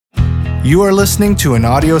You are listening to an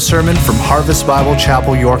audio sermon from Harvest Bible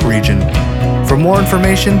Chapel, York Region. For more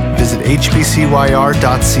information, visit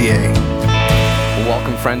hbcyr.ca.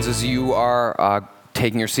 Welcome, friends. As you are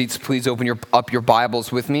taking your seats, please open up your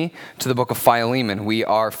Bibles with me to the book of Philemon. We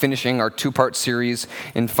are finishing our two-part series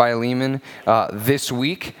in Philemon this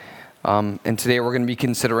week. And today we're going to be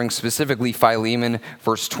considering specifically Philemon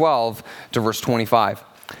verse 12 to verse 25.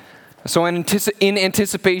 So in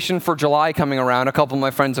anticipation for July coming around, a couple of my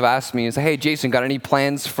friends have asked me, hey, Jason, got any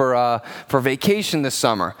plans for vacation this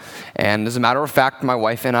summer? And as a matter of fact, my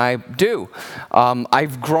wife and I do.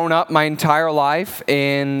 I've grown up my entire life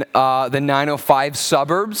in the 905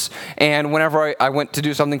 suburbs, and whenever I went to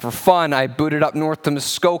do something for fun, I booted up north to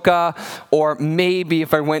Muskoka, or maybe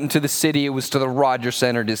if I went into the city, it was to the Rogers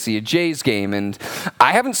Centre to see a Jays game. And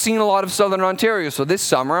I haven't seen a lot of Southern Ontario, so this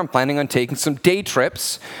summer I'm planning on taking some day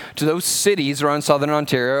trips to those cities around Southern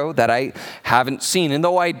Ontario that I haven't seen. And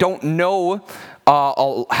though I don't know,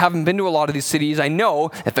 haven't been to a lot of these cities, I know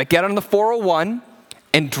if I get on the 401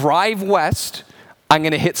 and drive west, I'm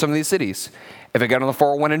going to hit some of these cities. If I get on the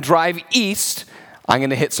 401 and drive east, I'm going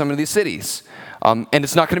to hit some of these cities. And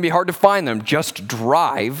it's not going to be hard to find them. Just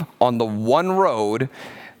drive on the one road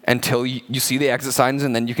until you see the exit signs,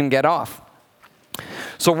 and then you can get off.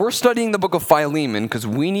 So we're studying the book of Philemon because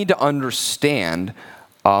we need to understand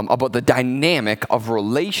about the dynamic of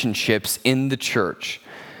relationships in the church.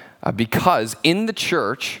 Because in the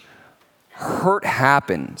church, hurt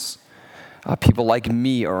happens. People like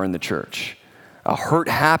me are in the church. Hurt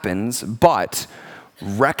happens, but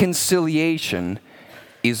reconciliation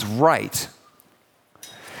is right.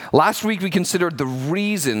 Last week we considered the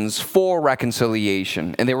reasons for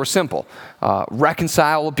reconciliation, and they were simple.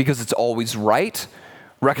 Reconcile because it's always right.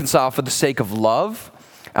 Reconcile for the sake of love.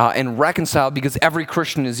 And reconcile because every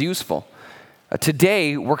Christian is useful.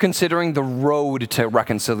 Today, we're considering the road to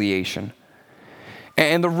reconciliation.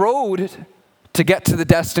 And the road to get to the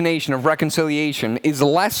destination of reconciliation is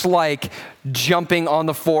less like jumping on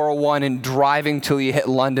the 401 and driving till you hit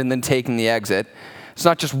London, then taking the exit. It's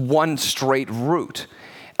not just one straight route.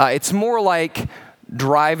 It's more like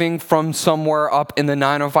driving from somewhere up in the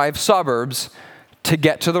 905 suburbs to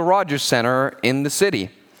get to the Rogers Centre in the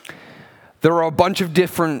city. There are a bunch of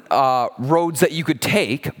different roads that you could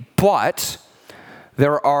take, but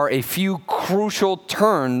there are a few crucial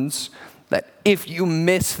turns that if you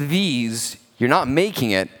miss these, you're not making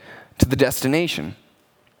it to the destination.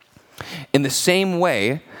 In the same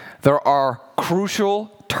way, there are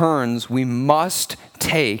crucial turns we must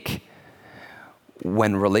take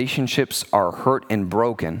when relationships are hurt and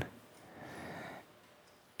broken.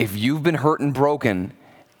 If you've been hurt and broken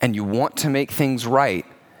and you want to make things right,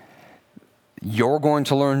 you're going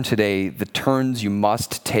to learn today the turns you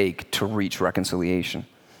must take to reach reconciliation.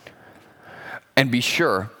 And be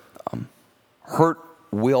sure, hurt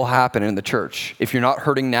will happen in the church. If you're not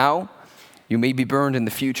hurting now, you may be burned in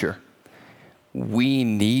the future. We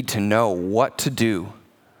need to know what to do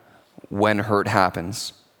when hurt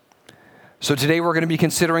happens. So today we're going to be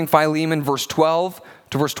considering Philemon verse 12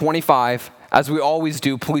 to verse 25. As we always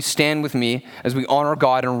do, please stand with me as we honor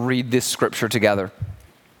God and read this scripture together.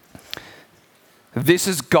 This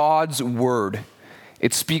is God's word.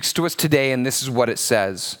 It speaks to us today, and this is what it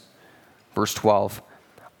says. Verse 12.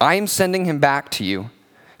 I am sending him back to you,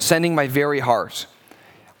 sending my very heart.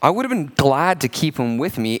 I would have been glad to keep him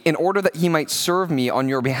with me in order that he might serve me on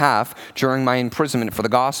your behalf during my imprisonment for the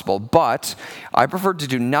gospel, but I preferred to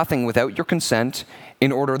do nothing without your consent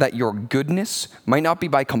in order that your goodness might not be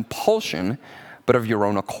by compulsion, but of your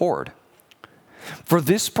own accord. For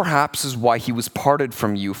this perhaps is why he was parted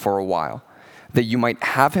from you for a while, that you might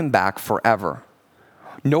have him back forever.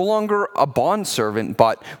 No longer a bondservant,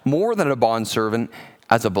 but more than a bondservant,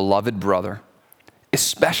 as a beloved brother,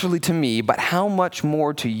 especially to me, but how much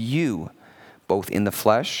more to you, both in the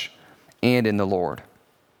flesh and in the Lord.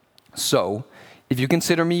 So, if you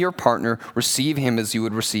consider me your partner, receive him as you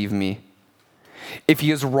would receive me. If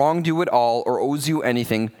he has wronged you at all or owes you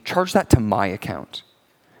anything, charge that to my account.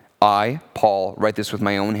 I, Paul, write this with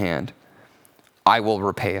my own hand. I will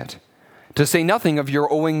repay it. To say nothing of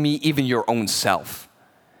your owing me even your own self.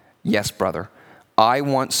 Yes, brother, I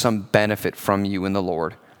want some benefit from you in the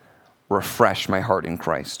Lord. Refresh my heart in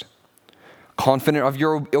Christ. Confident of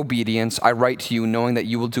your obedience, I write to you knowing that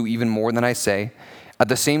you will do even more than I say. At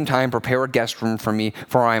the same time, prepare a guest room for me,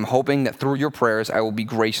 for I am hoping that through your prayers I will be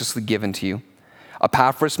graciously given to you.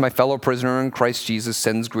 Epaphras, my fellow prisoner in Christ Jesus,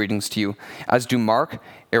 sends greetings to you, as do Mark,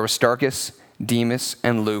 Aristarchus, Demas,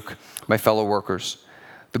 and Luke, my fellow workers.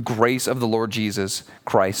 The grace of the Lord Jesus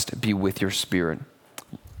Christ be with your spirit.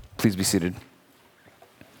 Please be seated.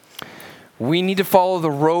 we need to follow the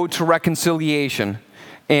road to reconciliation.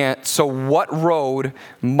 And so what road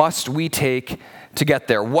must we take to get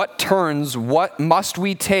there? What turns, what must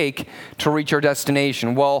we take to reach our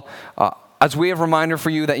destination? Well, as we have a reminder for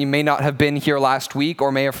you that you may not have been here last week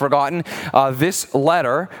or may have forgotten, this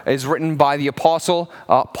letter is written by the Apostle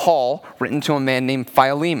Paul, written to a man named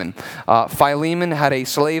Philemon. Philemon had a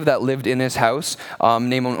slave that lived in his house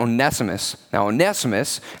named Onesimus. Now,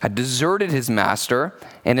 Onesimus had deserted his master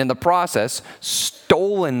and in the process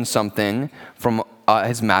stolen something from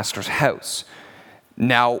his master's house.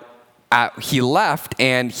 Now, he left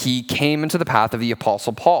and he came into the path of the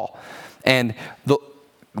Apostle Paul. And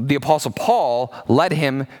the Apostle Paul led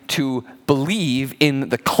him to believe in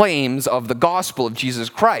the claims of the gospel of Jesus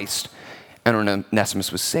Christ. And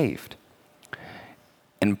Onesimus was saved.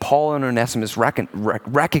 And Paul and Onesimus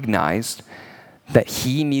recognized that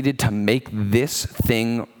he needed to make this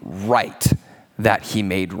thing right that he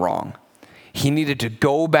made wrong. He needed to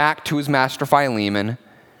go back to his master Philemon,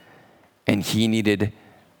 and he needed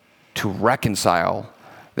to reconcile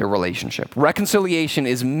their relationship. Reconciliation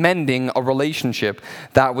is mending a relationship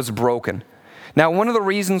that was broken. Now, one of the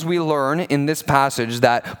reasons we learn in this passage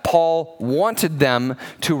that Paul wanted them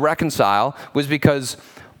to reconcile was because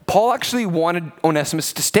Paul actually wanted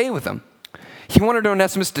Onesimus to stay with him. He wanted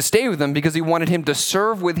Onesimus to stay with him because he wanted him to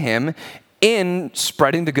serve with him in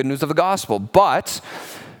spreading the good news of the gospel. But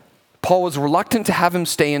Paul was reluctant to have him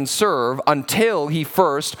stay and serve until he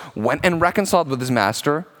first went and reconciled with his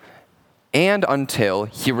master, and until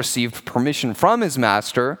he received permission from his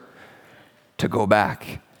master to go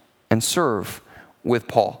back and serve with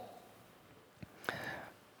Paul.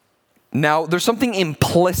 Now, there's something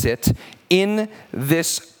implicit in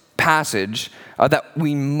this passage that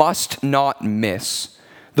we must not miss.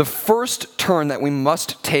 The first turn that we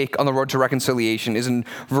must take on the road to reconciliation is in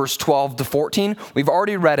verse 12 to 14. We've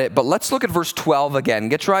already read it, but let's look at verse 12 again.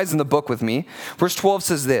 Get your eyes in the book with me. Verse 12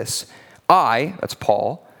 says this: I, that's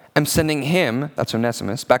Paul, am sending him, that's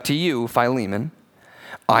Onesimus, back to you, Philemon.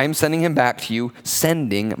 I am sending him back to you,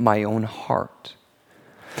 sending my own heart.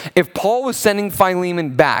 If Paul was sending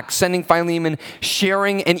Philemon back, sending Philemon,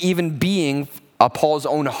 sharing and even being Paul's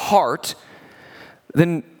own heart,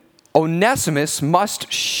 then Onesimus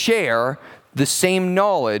must share the same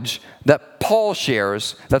knowledge that Paul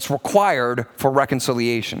shares that's required for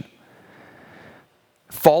reconciliation.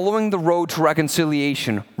 Following the road to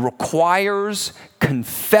reconciliation requires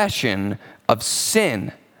confession of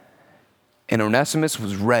sin. And Onesimus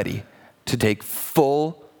was ready to take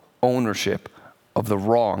full ownership of the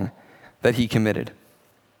wrong that he committed.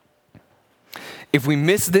 If we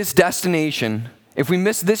miss this destination, if we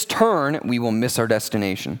miss this turn, we will miss our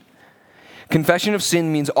destination. Confession of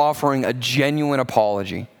sin means offering a genuine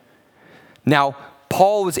apology. Now,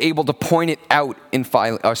 Paul was able to point it out in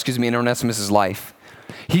Onesimus' life.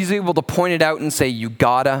 He's able to point it out and say, you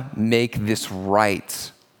gotta make this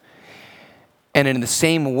right. And in the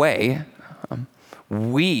same way,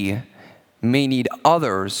 we may need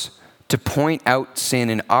others to point out sin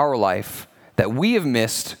in our life that we have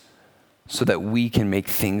missed so that we can make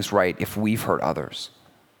things right if we've hurt others.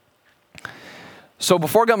 So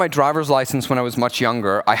before I got my driver's license when I was much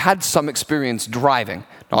younger, I had some experience driving.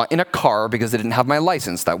 Not in a car because I didn't have my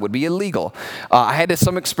license. That would be illegal. I had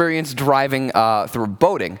some experience driving through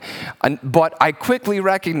boating. But I quickly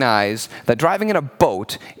recognized that driving in a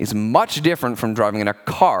boat is much different from driving in a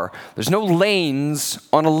car. There's no lanes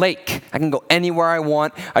on a lake. I can go anywhere I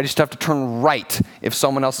want. I just have to turn right if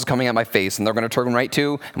someone else is coming at my face, and they're going to turn right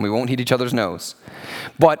too, and we won't hit each other's nose.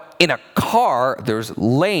 But in a car, there's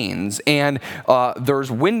lanes, and there's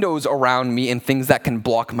windows around me and things that can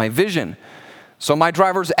block my vision. So my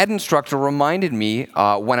driver's ed instructor reminded me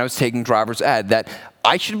when I was taking driver's ed that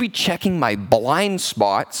I should be checking my blind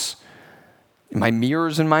spots, my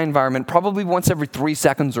mirrors in my environment, probably once every 3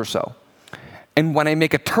 seconds or so. And when I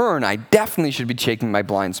make a turn, I definitely should be checking my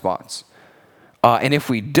blind spots. And if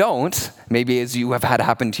we don't, maybe as you have had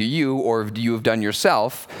happen to you or you have done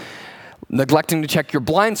yourself, neglecting to check your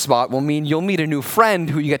blind spot will mean you'll meet a new friend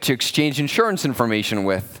who you get to exchange insurance information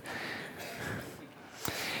with.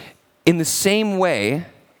 In the same way,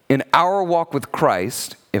 in our walk with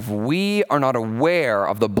Christ, if we are not aware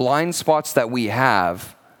of the blind spots that we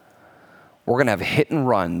have, we're going to have hit and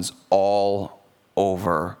runs all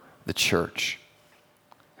over the church.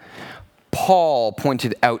 Paul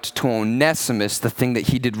pointed out to Onesimus the thing that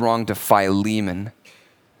he did wrong to Philemon.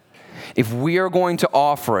 If we are going to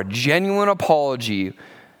offer a genuine apology,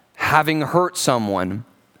 having hurt someone,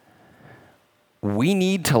 we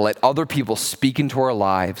need to let other people speak into our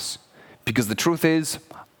lives. Because the truth is,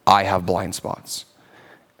 I have blind spots.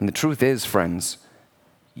 And the truth is, friends,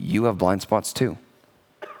 you have blind spots too.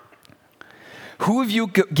 Who have you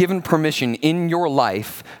given permission in your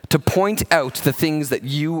life to point out the things that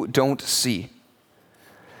you don't see?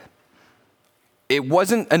 It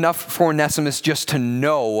wasn't enough for Onesimus just to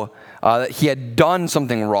know that he had done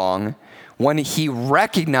something wrong. When he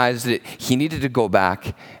recognized it, he needed to go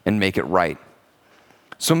back and make it right.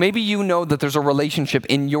 So maybe you know that there's a relationship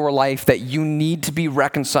in your life that you need to be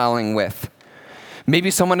reconciling with. Maybe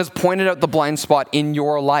someone has pointed out the blind spot in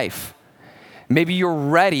your life. Maybe you're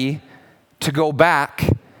ready to go back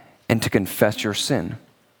and to confess your sin.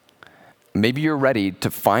 Maybe you're ready to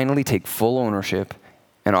finally take full ownership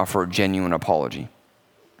and offer a genuine apology.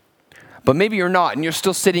 But maybe you're not, and you're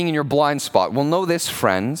still sitting in your blind spot. Well, know this,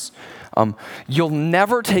 friends. You'll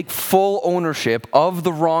never take full ownership of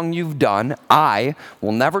the wrong you've done. I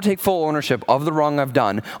will never take full ownership of the wrong I've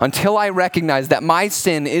done until I recognize that my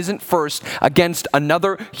sin isn't first against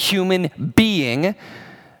another human being,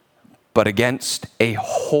 but against a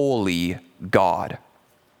holy God.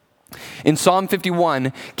 In Psalm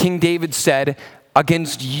 51, King David said,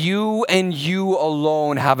 "Against you and you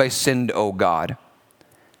alone have I sinned, O God."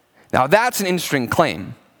 Now that's an interesting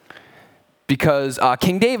claim, because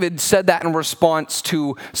King David said that in response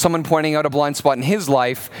to someone pointing out a blind spot in his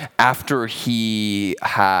life after he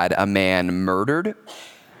had a man murdered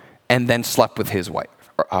and then slept with his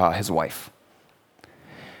wife.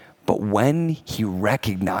 But when he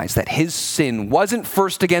recognized that his sin wasn't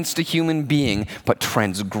first against a human being, but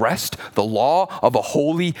transgressed the law of a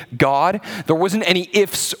holy God, there wasn't any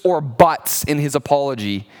ifs or buts in his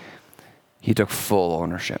apology. He took full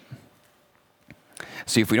ownership.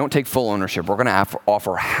 See, if we don't take full ownership, we're going to have to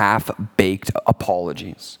offer half-baked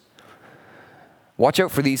apologies. Watch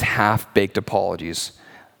out for these half-baked apologies.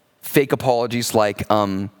 Fake apologies like,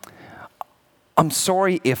 I'm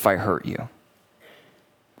sorry if I hurt you.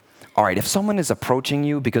 All right, if someone is approaching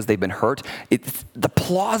you because they've been hurt, the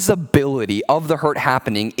plausibility of the hurt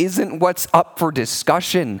happening isn't what's up for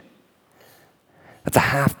discussion. That's a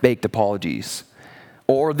half-baked apologies.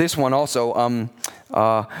 Or this one also,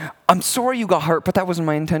 I'm sorry you got hurt, but that wasn't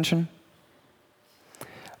my intention.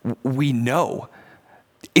 We know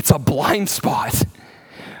it's a blind spot.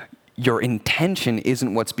 Your intention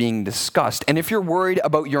isn't what's being discussed. And if you're worried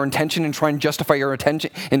about your intention and trying to justify your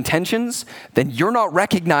intentions, then you're not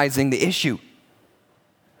recognizing the issue.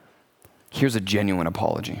 Here's a genuine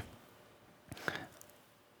apology.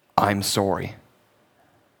 I'm sorry.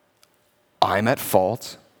 I'm at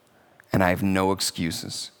fault, and I have no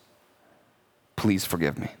excuses. Please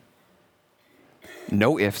forgive me.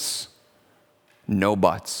 No ifs, no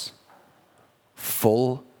buts.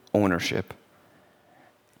 Full ownership.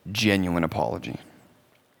 Genuine apology.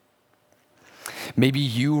 Maybe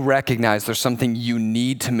you recognize there's something you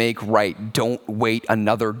need to make right. Don't wait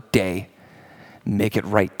another day. Make it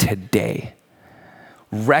right today.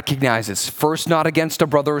 Recognize it's first not against a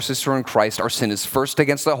brother or sister in Christ. Our sin is first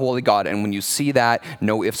against the holy God. And when you see that,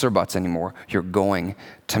 no ifs or buts anymore. You're going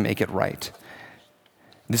to make it right.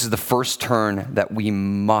 This is the first turn that we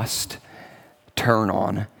must turn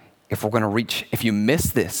on. If we're going to reach, if you miss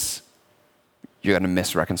this, you're going to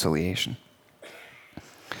miss reconciliation.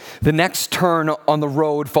 The next turn on the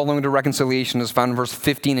road following to reconciliation is found in verse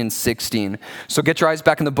 15 and 16. So get your eyes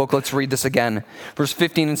back in the book. Let's read this again. Verse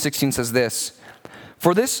 15 and 16 says this: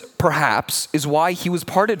 "For this, perhaps, is why he was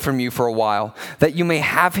parted from you for a while, that you may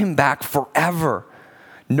have him back forever,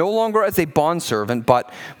 no longer as a bondservant,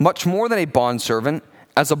 but much more than a bondservant,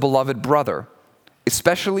 as a beloved brother,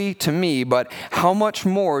 especially to me, but how much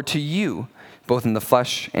more to you, both in the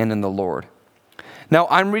flesh and in the Lord." Now,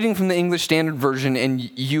 I'm reading from the English Standard Version,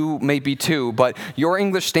 and you may be too, but your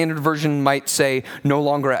English Standard Version might say no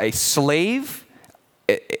longer a slave,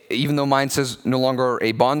 even though mine says no longer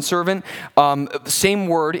a bondservant. Same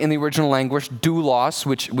word in the original language, doulos,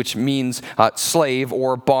 which means slave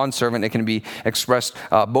or bondservant. It can be expressed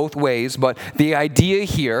both ways, but the idea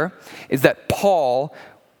here is that Paul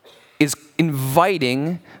is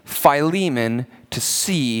inviting Philemon to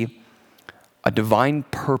see a divine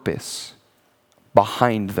purpose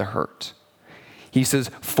behind the hurt. He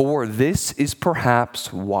says, "For this is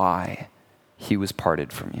perhaps why he was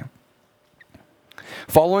parted from you."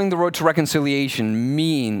 Following the road to reconciliation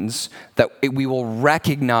means that we will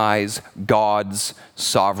recognize God's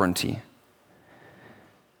sovereignty.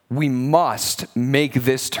 We must make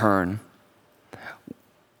this turn.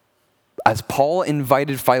 As Paul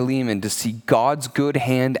invited Philemon to see God's good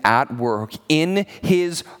hand at work in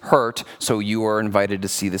his hurt, so you are invited to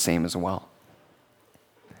see the same as well.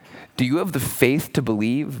 Do you have the faith to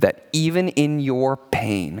believe that even in your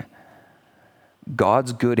pain,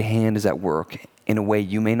 God's good hand is at work in a way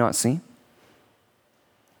you may not see?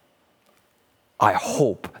 I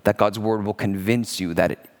hope that God's word will convince you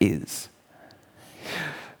that it is.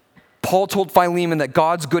 Paul told Philemon that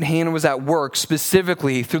God's good hand was at work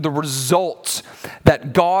specifically through the results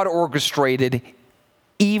that God orchestrated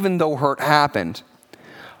even though hurt happened.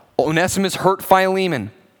 Onesimus hurt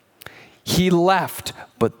Philemon. He left,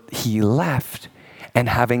 and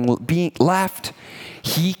having been left,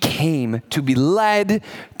 he came to be led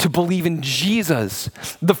to believe in Jesus,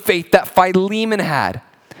 the faith that Philemon had.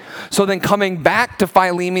 So then coming back to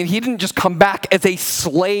Philemon, he didn't just come back as a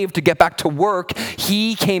slave to get back to work.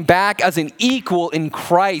 He came back as an equal in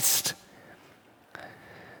Christ.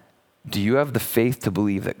 Do you have the faith to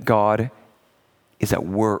believe that God is at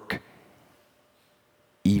work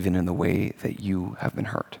even in the way that you have been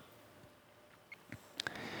hurt?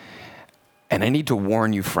 And I need to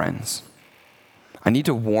warn you, friends. I need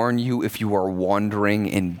to warn you if you are wandering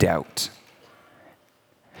in doubt.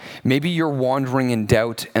 Maybe you're wandering in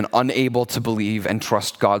doubt and unable to believe and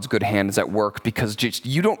trust God's good hand is at work because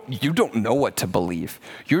you don't know what to believe.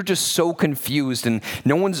 You're just so confused and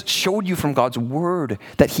no one's showed you from God's word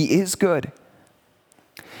that he is good.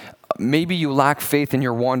 Maybe you lack faith and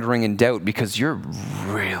you're wandering in doubt because you're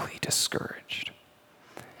really discouraged.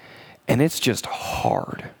 And it's just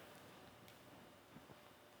hard.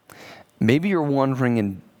 Maybe you're wandering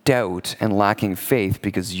in doubt and lacking faith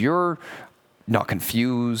because you're not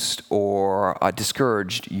confused or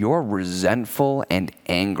discouraged. You're resentful and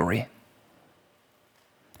angry.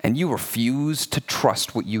 And you refuse to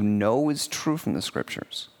trust what you know is true from the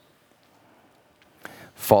scriptures.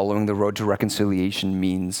 Following the road to reconciliation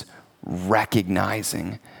means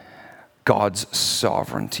recognizing God's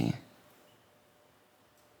sovereignty.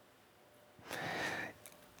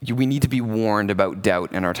 We need to be warned about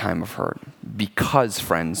doubt in our time of hurt. Because,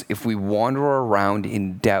 friends, if we wander around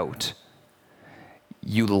in doubt,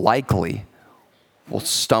 you likely will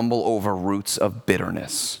stumble over roots of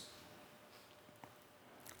bitterness.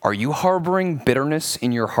 Are you harboring bitterness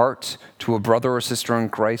in your heart to a brother or sister in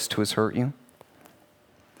Christ who has hurt you?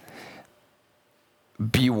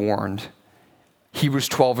 Be warned. Hebrews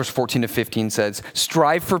 12, verse 14 to 15 says,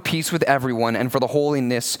 "Strive for peace with everyone and for the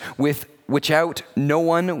holiness without no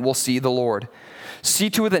one will see the Lord. See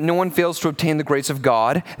to it that no one fails to obtain the grace of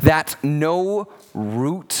God, that no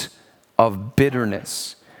root of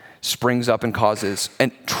bitterness springs up and causes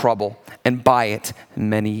trouble, and by it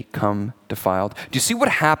many come defiled." Do you see what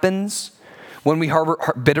happens when we harbor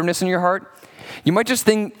bitterness in your heart? You might just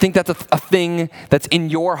think that's a thing that's in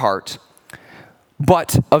your heart,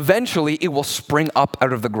 but eventually it will spring up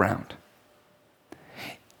out of the ground.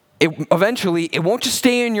 Eventually, it won't just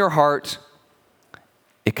stay in your heart.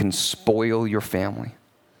 It can spoil your family.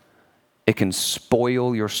 It can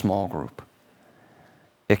spoil your small group.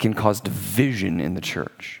 It can cause division in the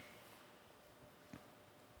church.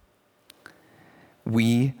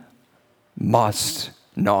 We must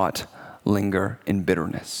not linger in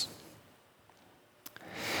bitterness.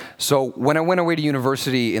 So when I went away to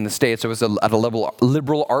university in the States, I was at a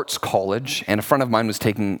liberal arts college, and a friend of mine was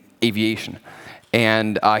taking aviation.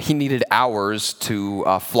 And he needed hours to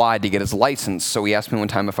fly to get his license. So he asked me one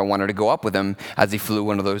time if I wanted to go up with him as he flew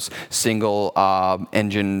one of those single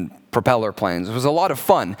engine propeller planes. It was a lot of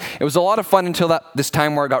fun. It was a lot of fun until this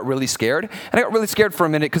time where I got really scared. And I got really scared for a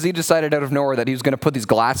minute because he decided out of nowhere that he was going to put these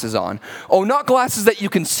glasses on. Oh, not glasses that you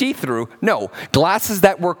can see through. No, glasses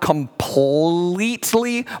that were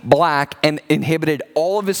completely black and inhibited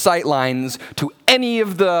all of his sight lines to any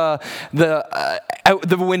of the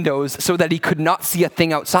windows so that he could not see a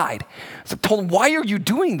thing outside. So I told him, "Why are you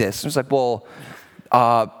doing this?" And he was like, "Well,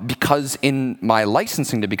 because in my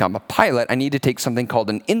licensing to become a pilot, I need to take something called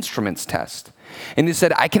an instruments test." And he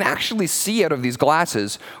said, "I can actually see out of these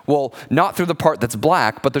glasses, well, not through the part that's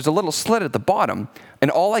black, but there's a little slit at the bottom, and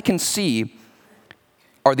all I can see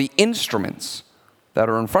are the instruments that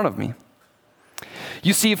are in front of me."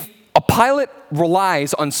 You see, if a pilot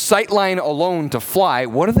relies on sightline alone to fly,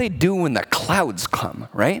 what do they do when the clouds come,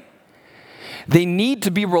 right? They need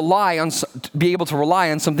to be able to rely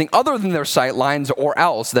on something other than their sight lines, or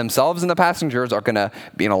else themselves and the passengers are going to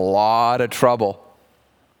be in a lot of trouble.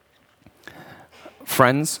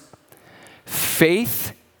 Friends,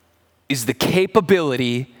 faith is the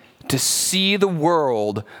capability to see the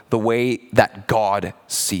world the way that God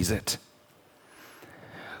sees it.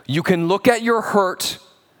 You can look at your hurt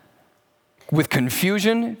with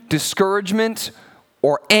confusion, discouragement,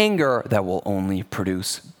 or anger that will only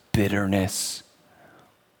produce bitterness.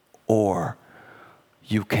 Or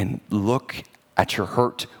you can look at your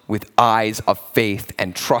hurt with eyes of faith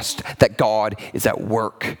and trust that God is at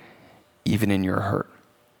work even in your hurt.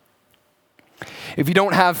 If you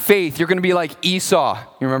don't have faith, you're going to be like Esau.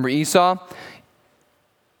 You remember Esau?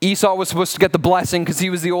 Esau was supposed to get the blessing because he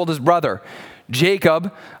was the oldest brother.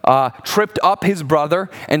 Jacob tripped up his brother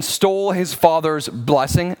and stole his brother's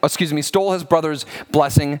blessing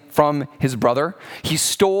from his brother. He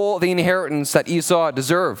stole the inheritance that Esau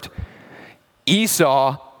deserved.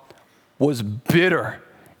 Esau was bitter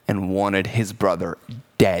and wanted his brother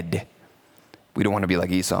dead. We don't want to be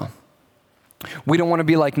like Esau. We don't want to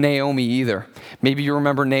be like Naomi either. Maybe you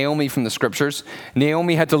remember Naomi from the scriptures.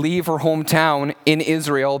 Naomi had to leave her hometown in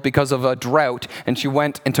Israel because of a drought, and she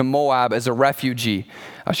went into Moab as a refugee.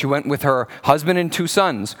 She went with her husband and 2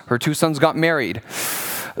 sons. Her 2 sons got married.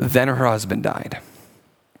 Then her husband died.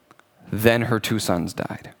 Then her 2 sons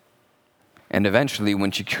died. And eventually,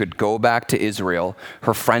 when she could go back to Israel,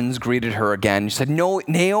 her friends greeted her again. She said, "No,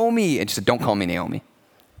 Naomi." And she said, "Don't call me Naomi.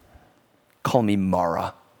 Call me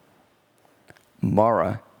Mara."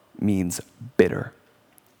 Mara means bitter.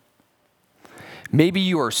 Maybe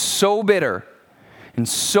you are so bitter and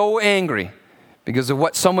so angry because of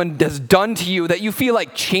what someone has done to you that you feel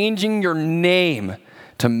like changing your name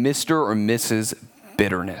to Mr. or Mrs.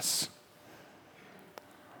 Bitterness.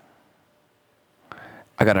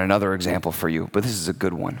 I got another example for you, but this is a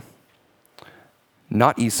good one.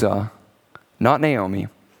 Not Esau, not Naomi.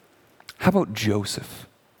 How about Joseph?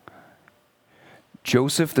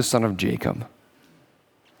 Joseph, the son of Jacob.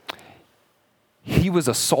 He was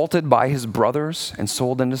assaulted by his brothers and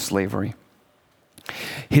sold into slavery.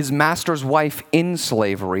 His master's wife in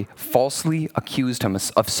slavery falsely accused him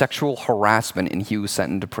of sexual harassment, and he was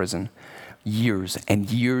sent into prison. Years and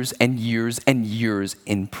years and years and years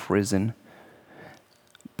in prison.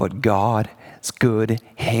 But God's good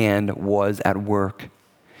hand was at work.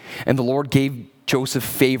 And the Lord gave Joseph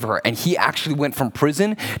favor, and he actually went from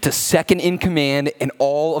prison to second in command in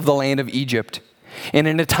all of the land of Egypt. And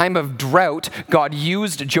in a time of drought, God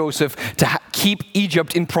used Joseph to keep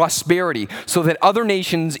Egypt in prosperity so that other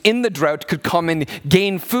nations in the drought could come and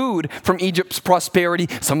gain food from Egypt's prosperity.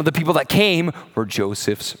 Some of the people that came were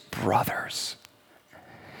Joseph's brothers.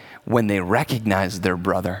 When they recognized their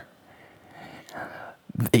brother,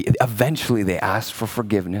 eventually they asked for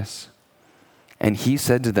forgiveness. And he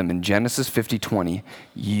said to them in Genesis 50:20,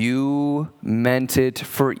 "You meant it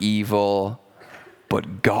for evil,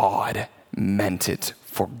 but God meant it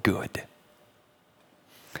for good."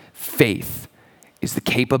 Faith is the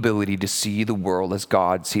capability to see the world as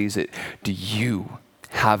God sees it. Do you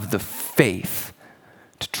have the faith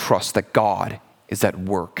to trust that God is at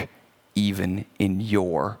work even in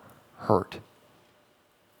your hurt?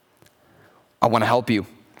 I want to help you.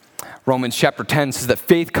 Romans chapter 10 says that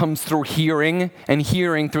faith comes through hearing, and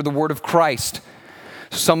hearing through the word of Christ.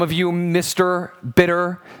 Some of you, Mr.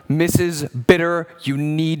 Bitter, Mrs. Bitter, you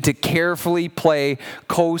need to carefully pay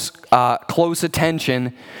close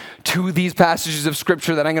attention to these passages of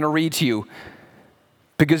Scripture that I'm going to read to you,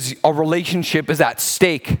 because a relationship is at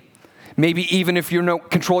stake. Maybe even if you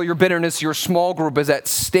don't control your bitterness, your small group is at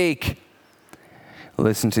stake.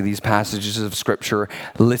 Listen to these passages of Scripture.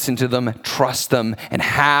 Listen to them, trust them, and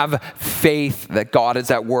have faith that God is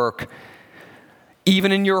at work.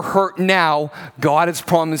 Even in your hurt now, God has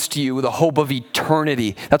promised you the hope of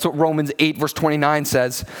eternity. That's what Romans 8 verse 29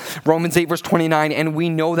 says. Romans 8 verse 29, "And we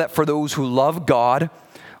know that for those who love God,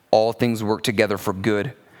 all things work together for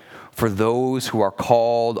good, for those who are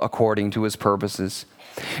called according to his purposes."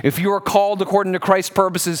 If you are called according to Christ's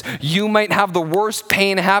purposes, you might have the worst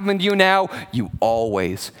pain happen to you now. You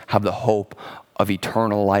always have the hope of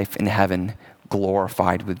eternal life in heaven,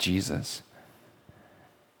 glorified with Jesus.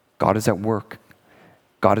 God is at work.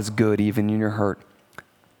 God is good even in your hurt.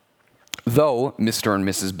 Though, Mr. and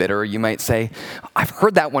Mrs. Bitter, you might say, "I've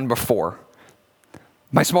heard that one before.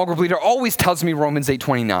 My small group leader always tells me Romans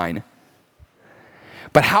 8:29.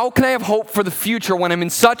 But how can I have hope for the future when I'm in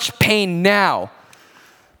such pain now?"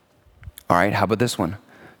 All right, how about this one?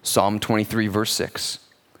 Psalm 23 verse 6.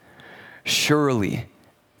 "Surely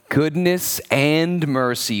goodness and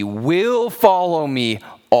mercy will follow me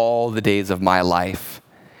all the days of my life,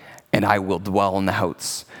 and I will dwell in the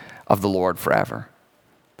house of the Lord forever."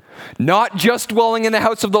 Not just dwelling in the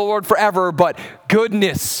house of the Lord forever, but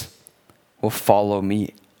goodness will follow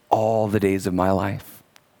me all the days of my life.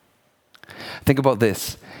 Think about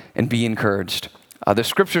this and be encouraged. The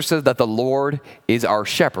scripture says that the Lord is our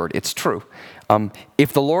shepherd. It's true.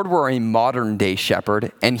 If the Lord were a modern day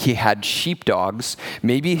shepherd and he had sheepdogs,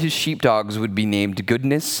 maybe his sheepdogs would be named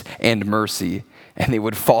Goodness and Mercy, and they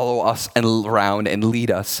would follow us around and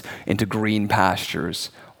lead us into green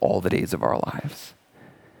pastures all the days of our lives.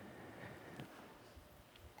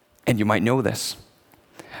 And you might know this,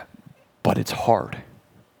 but it's hard.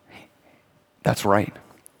 That's right.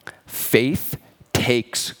 Faith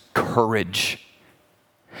takes courage.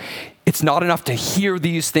 It's not enough to hear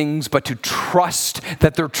these things, but to trust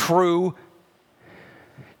that they're true.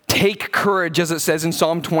 Take courage, as it says in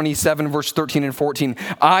Psalm 27, verse 13 and 14.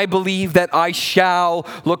 I believe that I shall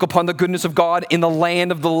look upon the goodness of God in the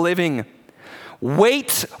land of the living.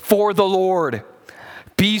 Wait for the Lord.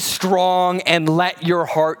 Be strong and let your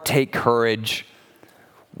heart take courage.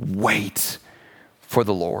 Wait for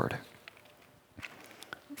the Lord.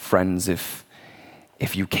 Friends, if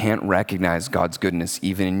you can't recognize God's goodness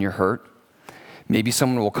even in your hurt, maybe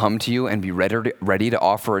someone will come to you and be ready to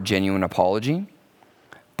offer a genuine apology,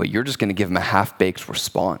 but you're just going to give them a half-baked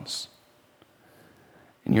response.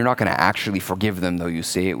 And you're not going to actually forgive them, though you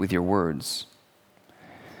say it with your words.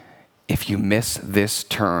 If you miss this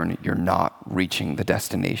turn, you're not reaching the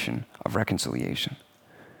destination of reconciliation.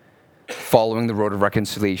 Following the road of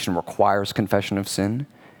reconciliation requires confession of sin.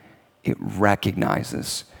 It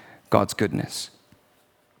recognizes God's goodness.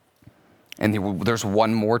 And there's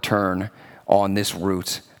one more turn on this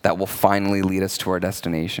route that will finally lead us to our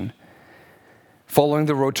destination. Following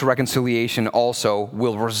the road to reconciliation also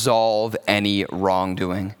will resolve any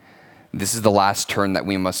wrongdoing. This is the last turn that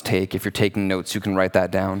we must take. If you're taking notes, you can write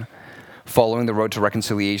that down. Following the road to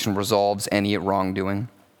reconciliation resolves any wrongdoing.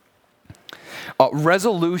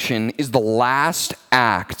 Resolution is the last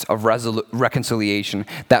act of reconciliation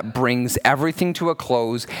that brings everything to a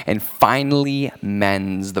close and finally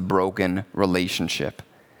mends the broken relationship.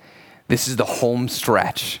 This is the home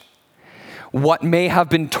stretch. What may have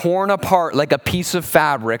been torn apart like a piece of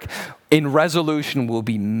fabric in resolution will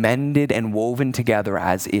be mended and woven together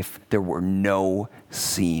as if there were no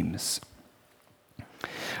seams.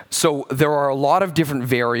 So there are a lot of different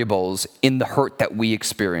variables in the hurt that we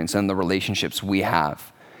experience and the relationships we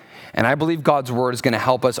have. And I believe God's word is going to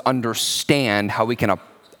help us understand how we can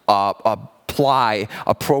apply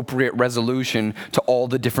appropriate resolution to all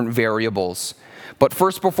the different variables. But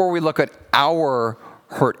first, before we look at our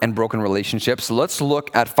hurt and broken relationships, let's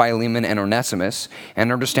look at Philemon and Onesimus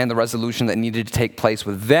and understand the resolution that needed to take place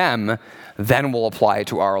with them. Then we'll apply it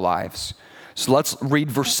to our lives. So let's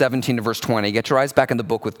read verse 17 to verse 20. Get your eyes back in the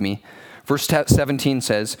book with me. Verse 17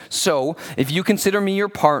 says, "So, if you consider me your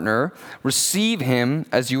partner, receive him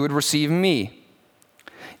as you would receive me.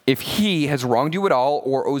 If he has wronged you at all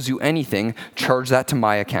or owes you anything, charge that to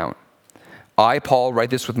my account. I, Paul, write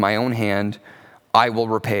this with my own hand. I will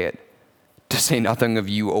repay it. To say nothing of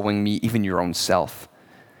you owing me even your own self.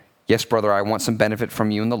 Yes, brother, I want some benefit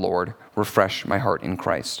from you in the Lord. Refresh my heart in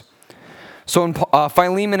Christ." So in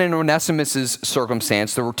Philemon and Onesimus'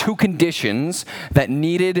 circumstance, there were two conditions that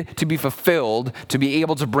needed to be fulfilled to be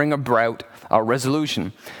able to bring about a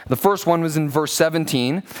resolution. The first one was in verse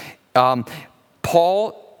 17.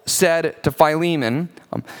 Paul said to Philemon,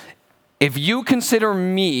 if you consider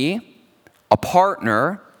me a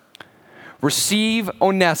partner, receive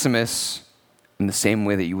Onesimus in the same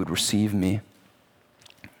way that you would receive me.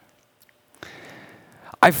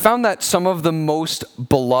 I've found that some of the most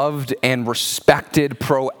beloved and respected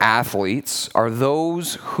pro athletes are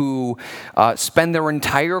those who spend their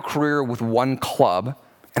entire career with one club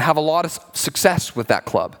and have a lot of success with that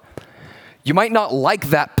club. You might not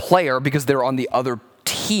like that player because they're on the other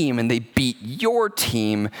team and they beat your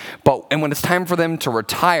team, and when it's time for them to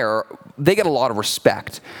retire, they get a lot of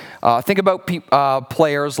respect. Think about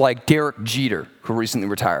players like Derek Jeter, who recently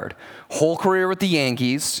retired. Whole career with the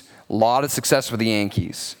Yankees. A lot of success with the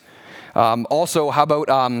Yankees. Also, how about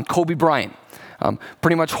Kobe Bryant?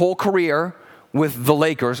 Pretty much whole career with the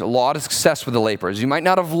Lakers, a lot of success with the Lakers. You might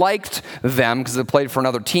not have liked them because they played for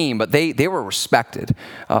another team, but they were respected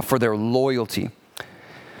for their loyalty.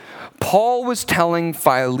 Paul was telling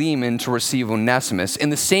Philemon to receive Onesimus in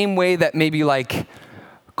the same way that maybe like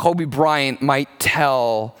Kobe Bryant might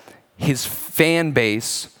tell his fan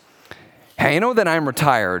base, hey, I know that I'm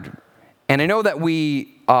retired, and I know that we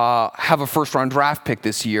have a first-round draft pick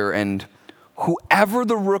this year, and whoever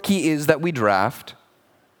the rookie is that we draft,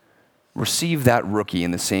 receive that rookie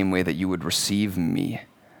in the same way that you would receive me,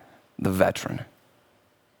 the veteran.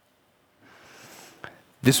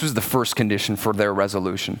 This was the first condition for their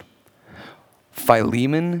resolution.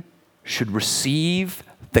 Philemon should receive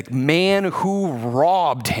the man who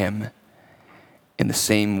robbed him in the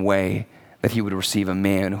same way that he would receive a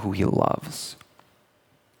man who he loves.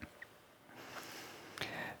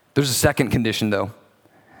 There's a second condition, though.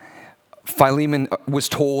 Philemon was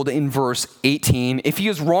told in verse 18, if he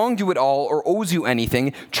has wronged you at all or owes you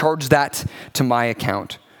anything, charge that to my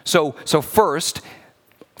account. So first,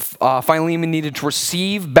 Philemon needed to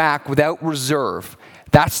receive back without reserve.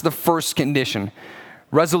 That's the first condition.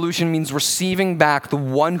 Resolution means receiving back the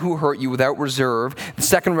one who hurt you without reserve. The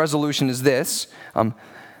second resolution is this,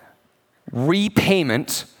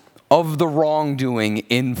 repayment of the wrongdoing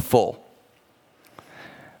in full.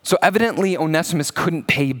 So evidently, Onesimus couldn't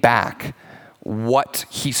pay back what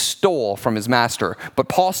he stole from his master. But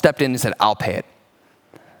Paul stepped in and said, I'll pay it.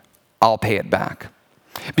 I'll pay it back.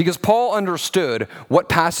 Because Paul understood what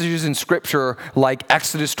passages in Scripture like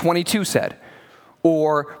Exodus 22 said,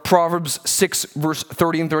 or Proverbs 6, verse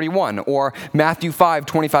 30 and 31, or Matthew 5,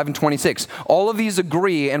 25 and 26. All of these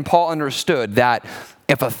agree, and Paul understood that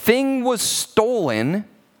if a thing was stolen,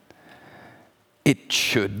 it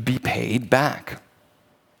should be paid back.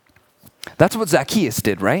 That's what Zacchaeus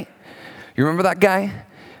did, right? You remember that guy?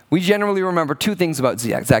 We generally remember two things about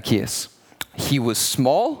Zacchaeus. He was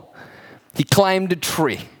small. He climbed a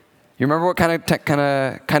tree. You remember what kind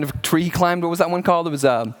of tree he climbed? What was that one called? It was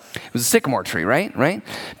a sycamore tree, right?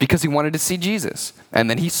 Because he wanted to see Jesus. And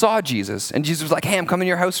then he saw Jesus. And Jesus was like, hey, I'm coming to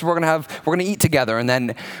your house. We're going to eat together. And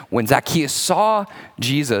then when Zacchaeus saw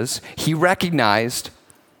Jesus, he recognized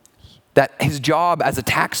that his job as a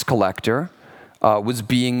tax collector was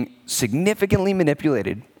being significantly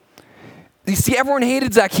manipulated. You see, everyone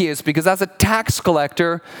hated Zacchaeus because as a tax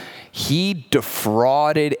collector, he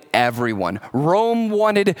defrauded everyone. Rome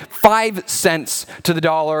wanted 5 cents to the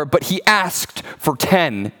dollar, but he asked for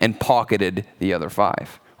 10 and pocketed the other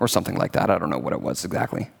 5, or something like that. I don't know what it was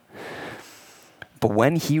exactly. But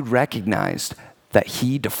when he recognized that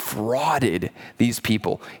he defrauded these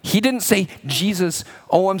people, he didn't say, Jesus,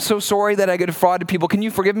 oh, I'm so sorry that I defrauded people. Can you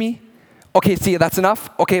forgive me? Okay, see you, that's enough?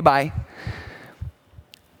 Okay, bye.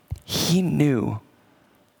 He knew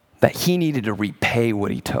that he needed to repay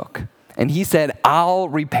what he took. And he said, I'll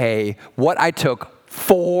repay what I took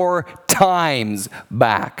 4 times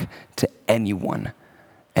back to anyone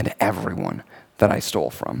and everyone that I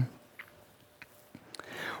stole from.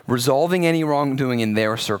 Resolving any wrongdoing in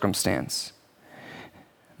their circumstance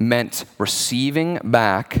meant receiving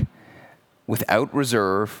back without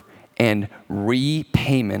reserve and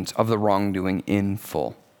repayment of the wrongdoing in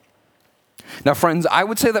full. Now, friends, I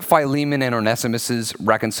would say that Philemon and Onesimus'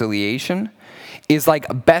 reconciliation is like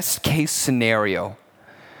a best case scenario,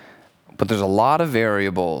 but there's a lot of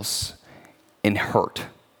variables in hurt.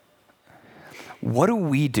 What do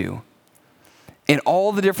we do? In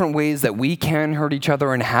all the different ways that we can hurt each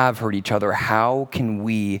other and have hurt each other, how can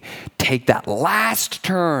we take that last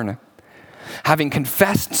turn? Having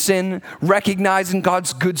confessed sin, recognizing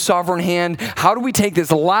God's good sovereign hand, how do we take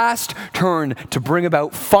this last turn to bring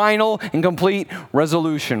about final and complete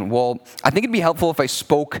resolution? Well, I think it'd be helpful if I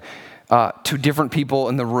spoke to different people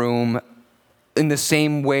in the room in the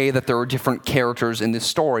same way that there are different characters in this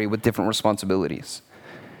story with different responsibilities.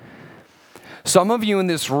 Some of you in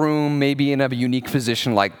this room may be in a unique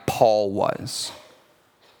position like Paul was.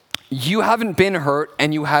 You haven't been hurt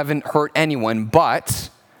and you haven't hurt anyone, but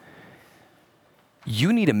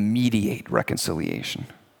you need to mediate reconciliation.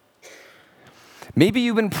 Maybe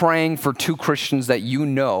you've been praying for 2 Christians that you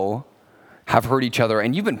know have hurt each other,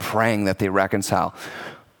 and you've been praying that they reconcile.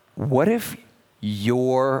 What if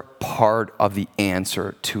you're part of the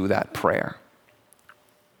answer to that prayer?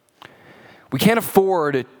 We can't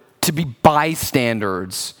afford to be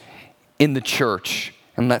bystanders in the church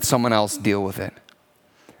and let someone else deal with it.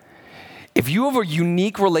 If you have a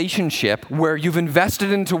unique relationship where you've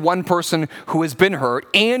invested into one person who has been hurt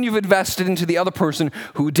and you've invested into the other person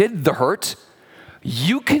who did the hurt,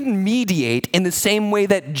 you can mediate in the same way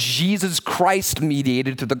that Jesus Christ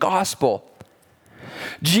mediated through the gospel.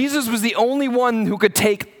 Jesus was the only one who could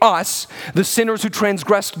take us, the sinners who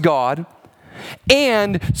transgressed God,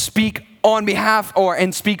 and speak on behalf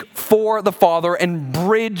and speak for the Father and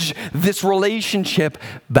bridge this relationship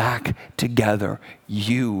back together.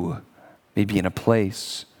 You may be in a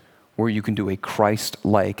place where you can do a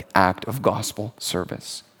Christ-like act of gospel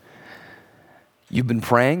service. You've been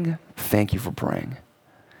praying? Thank you for praying.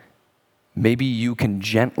 Maybe you can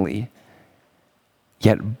gently,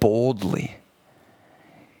 yet boldly,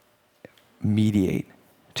 mediate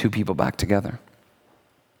 2 people back together.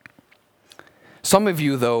 Some of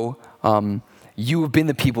you, though, you have been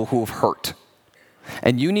the people who have hurt.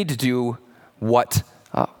 And you need to do what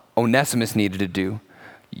Onesimus needed to do.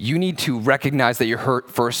 You need to recognize that your hurt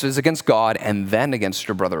first is against God and then against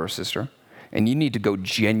your brother or sister. And you need to go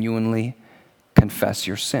genuinely confess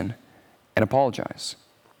your sin and apologize.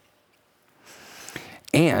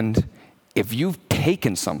 And if you've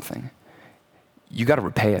taken something, you got to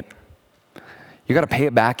repay it. You got to pay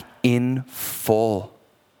it back in full.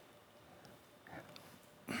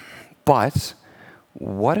 But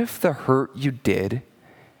what if the hurt you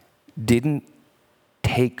didn't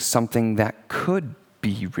take something that could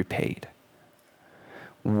be repaid?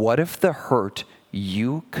 What if the hurt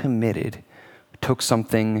you committed took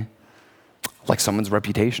something like someone's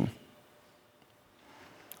reputation?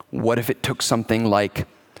 What if it took something like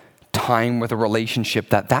time with a relationship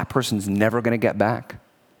that person's never going to get back?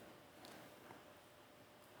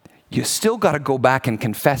 You still got to go back and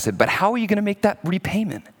confess it, but how are you going to make that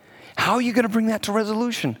repayment? How are you going to bring that to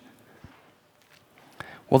resolution?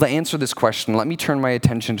 Well, to answer this question, let me turn my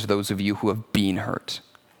attention to those of you who have been hurt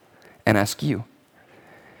and ask you,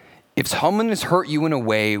 if someone has hurt you in a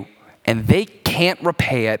way and they can't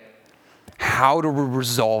repay it, how do we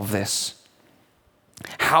resolve this?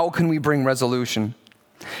 How can we bring resolution?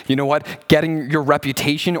 You know what? Getting your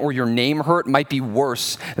reputation or your name hurt might be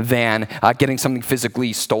worse than getting something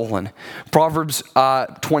physically stolen. Proverbs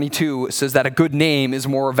 22 says that a good name is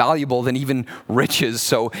more valuable than even riches.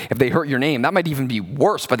 So if they hurt your name, that might even be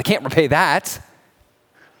worse, but they can't repay that.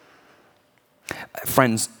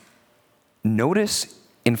 Friends, notice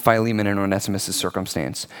in Philemon and Onesimus'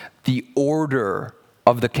 circumstance the order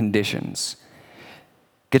of the conditions.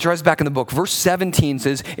 Get your eyes back in the book. Verse 17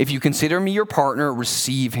 says, if you consider me your partner,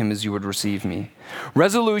 receive him as you would receive me.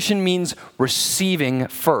 Resolution means receiving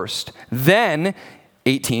first. Then,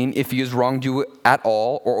 18, if he has wronged you at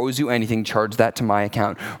all or owes you anything, charge that to my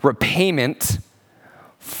account. Repayment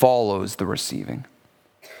follows the receiving.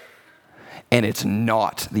 And it's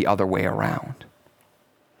not the other way around.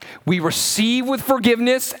 We receive with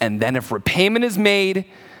forgiveness, and then if repayment is made,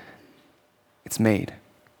 it's made.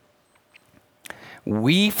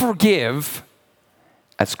 We forgive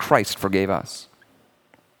as Christ forgave us.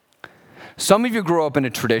 Some of you grow up in a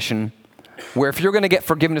tradition where if you're going to get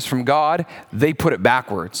forgiveness from God, they put it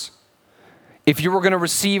backwards. If you were going to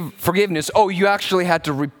receive forgiveness, you actually had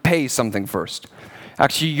to repay something first.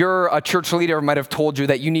 Actually, your church leader might have told you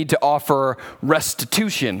that you need to offer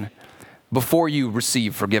restitution before you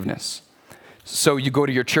receive forgiveness. So you go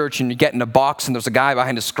to your church and you get in a box and there's a guy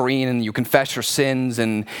behind a screen and you confess your sins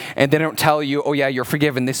and they don't tell you, oh yeah, you're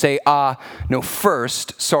forgiven. They say, no,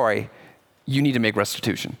 first, you need to make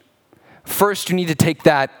restitution. First, you need to take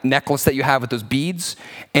that necklace that you have with those beads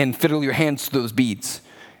and fiddle your hands to those beads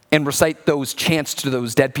and recite those chants to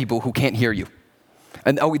those dead people who can't hear you.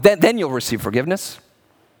 And then you'll receive forgiveness.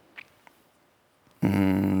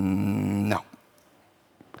 No.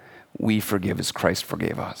 We forgive as Christ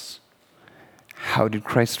forgave us. How did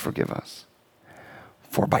Christ forgive us?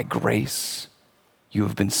 For by grace you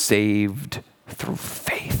have been saved through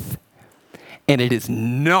faith. And it is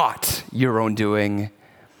not your own doing.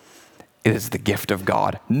 It is the gift of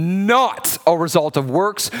God. Not a result of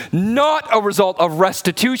works, not a result of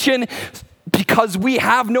restitution, because we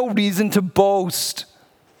have no reason to boast.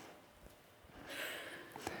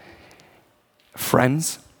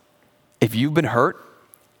 Friends, if you've been hurt,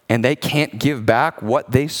 and they can't give back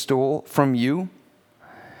what they stole from you,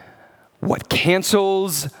 what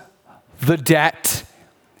cancels the debt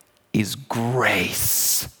is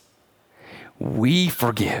grace. We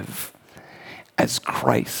forgive as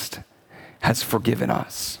Christ has forgiven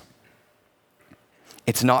us.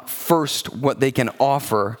 It's not first what they can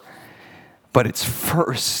offer, but it's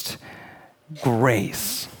first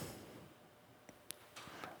grace.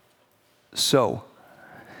 So,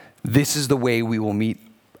 this is the way we will meet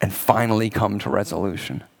and finally come to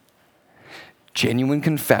resolution. Genuine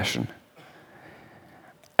confession,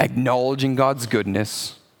 acknowledging God's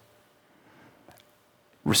goodness,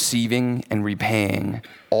 receiving and repaying,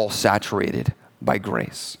 all saturated by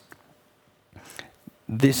grace.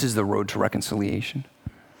 This is the road to reconciliation.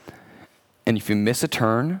 And if you miss a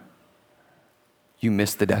turn, you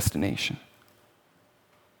miss the destination.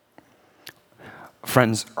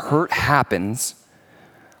 Friends, hurt happens,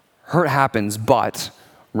 but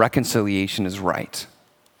reconciliation is right.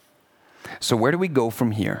 So where do we go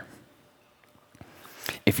from here?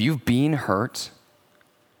 If you've been hurt,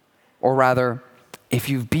 or rather, if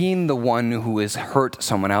you've been the one who has hurt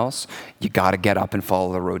someone else, you got to get up and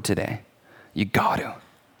follow the road today. You got to.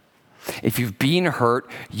 If you've been hurt,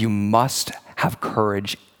 you must have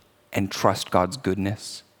courage and trust God's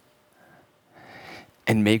goodness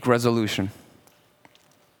and make resolution.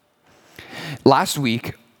 Last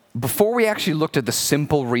week, before we actually looked at the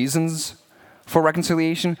simple reasons for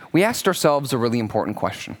reconciliation, we asked ourselves a really important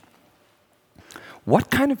question.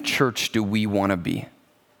 What kind of church do we want to be?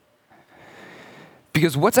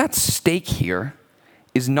 Because what's at stake here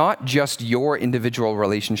is not just your individual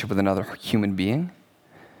relationship with another human being.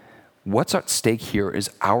 What's at stake here is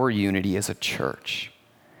our unity as a church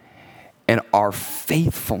and our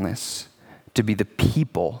faithfulness to be the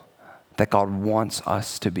people that God wants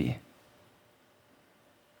us to be.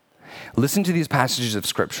 Listen to these passages of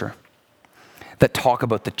Scripture that talk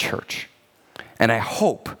about the church. And I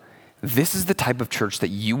hope this is the type of church that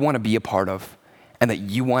you want to be a part of and that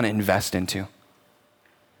you want to invest into.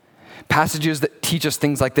 Passages that teach us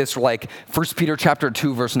things like this are like 1 Peter chapter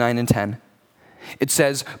 2, verse 9 and 10. It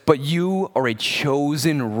says, "But you are a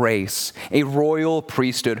chosen race, a royal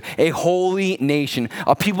priesthood, a holy nation,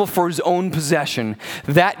 a people for his own possession,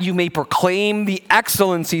 that you may proclaim the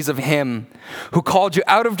excellencies of him who called you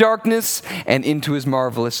out of darkness and into his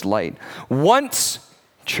marvelous light." Once,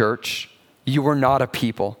 church, you were not a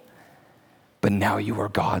people, but now you are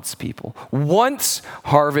God's people. Once,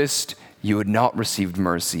 Harvest, you had not received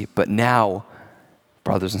mercy, but now,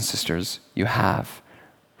 brothers and sisters, you have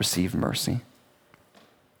received mercy.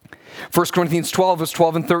 1 Corinthians 12, verse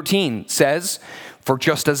 12 and 13 says, "For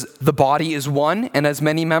just as the body is one and has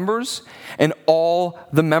many members, and all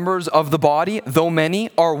the members of the body, though many,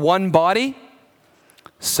 are one body,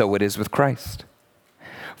 so it is with Christ.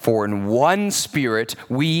 For in one Spirit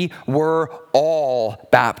we were all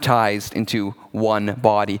baptized into one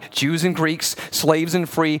body, Jews and Greeks, slaves and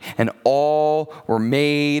free, and all were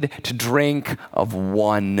made to drink of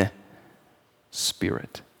one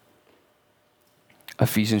Spirit."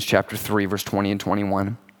 Ephesians chapter 3, verse 20 and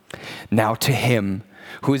 21. "Now to him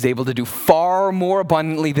who is able to do far more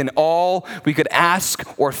abundantly than all we could ask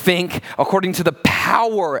or think, according to the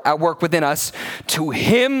power at work within us, to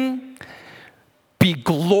him be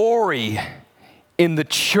glory in the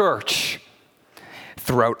church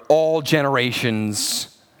throughout all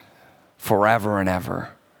generations, forever and ever.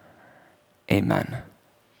 Amen."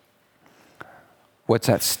 What's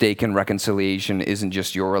at stake in reconciliation isn't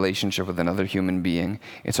just your relationship with another human being.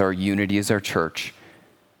 It's our unity as our church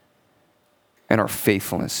and our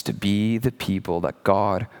faithfulness to be the people that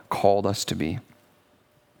God called us to be.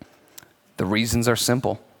 The reasons are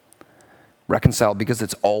simple. Reconcile because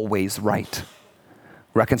it's always right.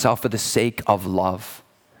 Reconcile for the sake of love.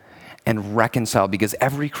 And reconcile because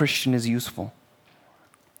every Christian is useful.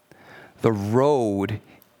 The road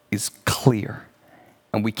is clear,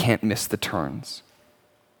 and we can't miss the turns.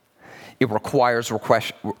 It requires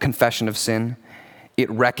confession of sin. It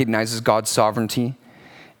recognizes God's sovereignty,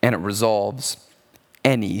 and it resolves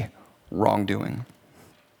any wrongdoing.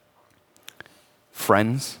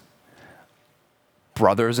 Friends,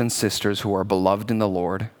 brothers and sisters who are beloved in the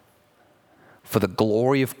Lord, for the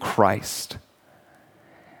glory of Christ,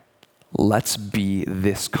 let's be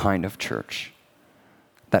this kind of church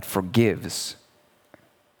that forgives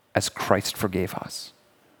as Christ forgave us.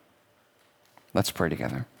 Let's pray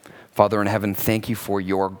together. Father in heaven, thank you for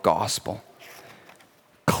your gospel.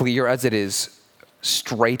 Clear as it is,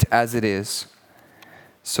 straight as it is,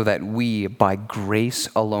 so that we, by grace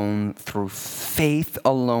alone, through faith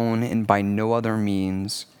alone, and by no other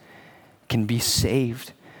means, can be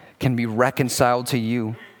saved, can be reconciled to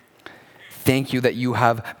you. Thank you that you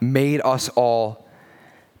have made us all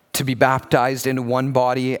to be baptized into one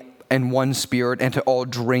body and one Spirit, and to all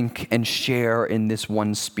drink and share in this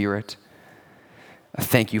one Spirit.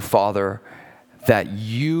 Thank you, Father, that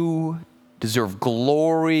you deserve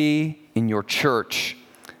glory in your church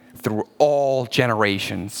through all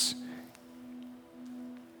generations,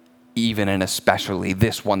 even and especially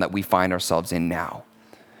this one that we find ourselves in now.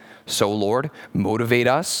 So, Lord, motivate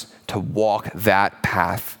us to walk that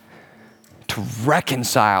path, to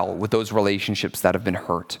reconcile with those relationships that have been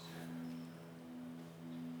hurt,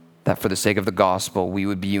 that for the sake of the gospel, we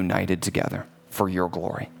would be united together for your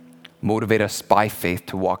glory. Motivate us by faith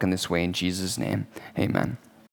to walk in this way in Jesus' name. Amen.